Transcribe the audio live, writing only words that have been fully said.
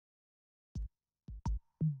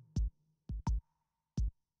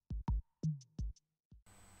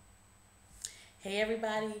Hey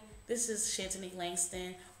everybody, this is Shantanique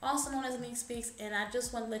Langston, also known as Nique Speaks, and I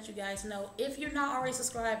just want to let you guys know, if you're not already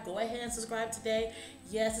subscribed, go ahead and subscribe today.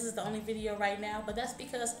 Yes, this is the only video right now, but that's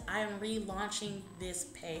because I am relaunching this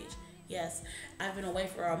page. Yes, I've been away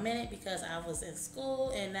for a minute because I was in school,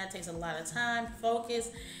 and that takes a lot of time, focus.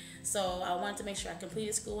 So I wanted to make sure I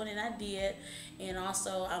completed school, and I did. And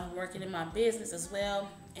also, I'm working in my business as well,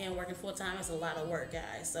 and working full time is a lot of work,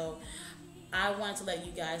 guys. So I wanted to let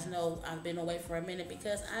you guys know I've been away for a minute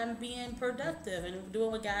because I'm being productive and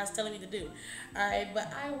doing what God's telling me to do. All right,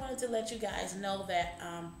 but I wanted to let you guys know that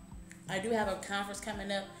I do have a conference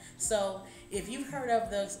coming up. So if you've heard of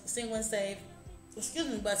the Single and Saved,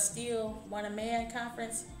 but Still Want a Man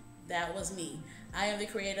conference, that was me. I am the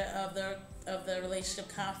creator of the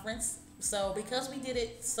relationship conference. So because we did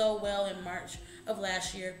it so well in March of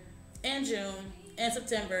last year, in June, and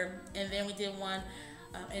September, and then we did one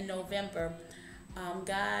in November,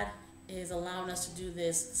 God is allowing us to do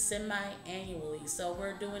this semi-annually. So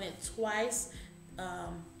we're doing it twice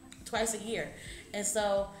a year. And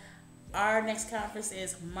so our next conference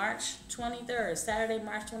is March 23rd, Saturday,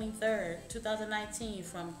 March 23rd, 2019,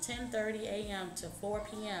 from 10:30 a.m. to 4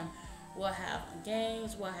 p.m. We'll have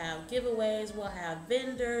games, we'll have giveaways, we'll have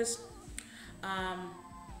vendors, our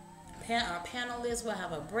panelists, we'll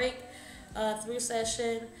have a break through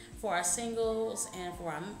session for our singles and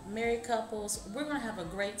for our married couples. We're gonna have a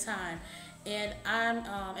great time, and and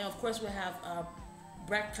of course we'll have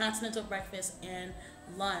continental breakfast and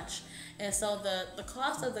lunch. And so the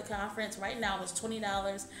cost of the conference right now is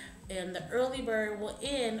 $20, and the early bird will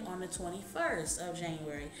end on the 21st of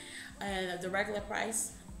January, and the regular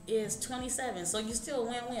price is $27. So you still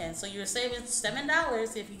win-win. So you're saving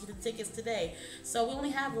 $7 if you get the tickets today. So we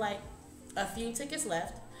only have like a few tickets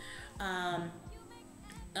left.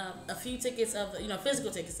 A few tickets of physical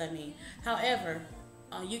tickets, I mean. However,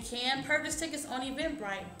 you can purchase tickets on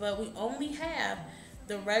Eventbrite, but we only have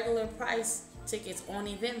the regular price tickets on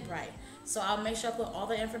Eventbrite. So I'll make sure I put all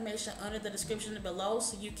the information under the description below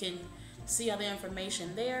so you can see all the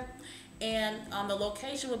information there. And the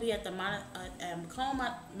location will be at the Macomb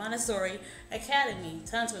Montessori Academy,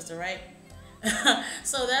 tongue twister, right?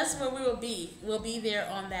 So that's where we will be. We'll be there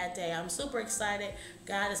on that day. I'm super excited.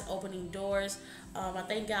 God is opening doors. I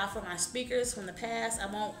thank God for my speakers from the past. I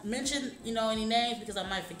won't mention any names because I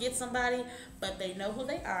might forget somebody, but they know who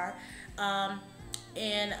they are.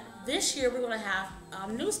 And this year we're going to have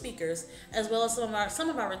new speakers, as well as some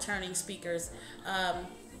of our returning speakers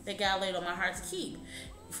that God laid on my heart to keep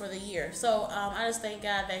for the year. So I just thank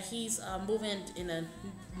God that He's moving in a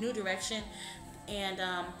new direction, and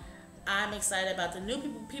I'm excited about the new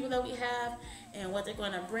people that we have and what they're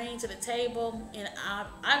going to bring to the table. And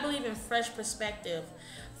I believe in fresh perspective.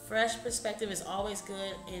 Fresh perspective is always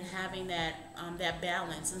good in having that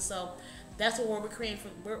balance. And so that's what we're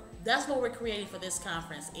creating for this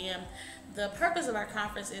conference. And the purpose of our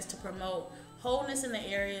conference is to promote wholeness in the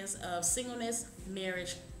areas of singleness,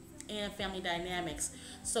 marriage, and family dynamics.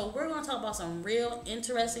 So we're going to talk about some real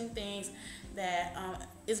interesting things that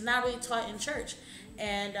is not really taught in church,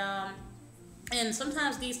 and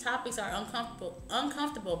sometimes these topics are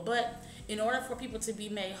uncomfortable. But in order for people to be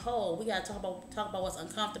made whole, we got to talk about what's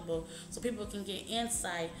uncomfortable, so people can get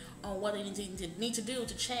insight on what they need to do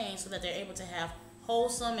to change, so that they're able to have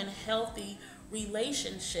wholesome and healthy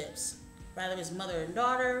relationships, whether it's mother and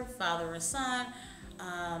daughter, father and son,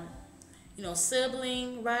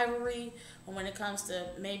 sibling rivalry, or when it comes to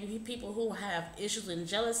maybe people who have issues in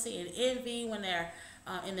jealousy and envy when they're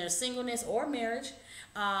in their singleness or marriage.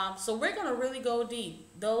 So we're going to really go deep.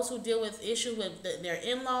 Those who deal with issues with their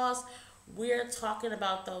in-laws, we're talking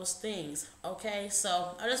about those things, okay?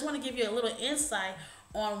 So I just want to give you a little insight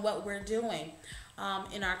on what we're doing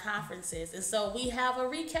in our conferences. And so we have a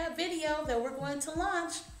recap video that we're going to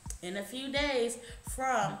launch in a few days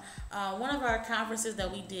from one of our conferences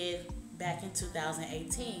that we did back in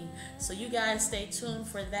 2018. So you guys stay tuned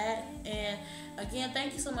for that. And again,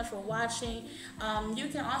 thank you so much for watching. You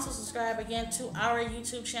can also subscribe again to our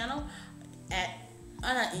YouTube channel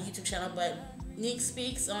not YouTube channel, but Nique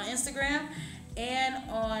Speaks on Instagram, and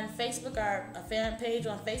on Facebook, our fan page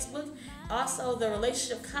on Facebook. Also the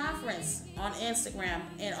Relationship Conference on Instagram,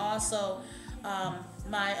 and also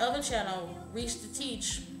my other channel, Reach to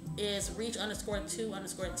Teach, is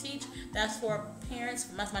reach_to_teach. That's for parents.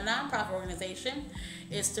 That's my nonprofit organization.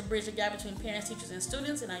 It's to bridge the gap between parents, teachers, and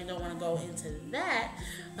students, and I don't want to go into that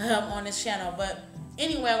on this channel. But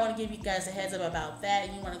anyway, I want to give you guys a heads up about that,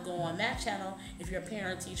 and you want to go on that channel if you're a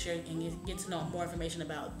parent or teacher and you get to know more information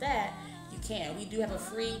about that. You can. We do have a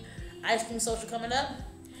free ice cream social coming up,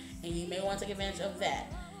 and you may want to take advantage of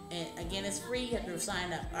that. And again, it's free. You have to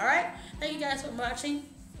sign up. All right. Thank you guys for watching,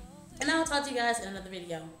 and I'll talk to you guys in another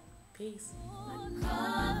video. Peace.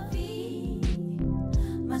 Coffee,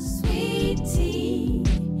 my sweet tea,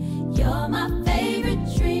 you're my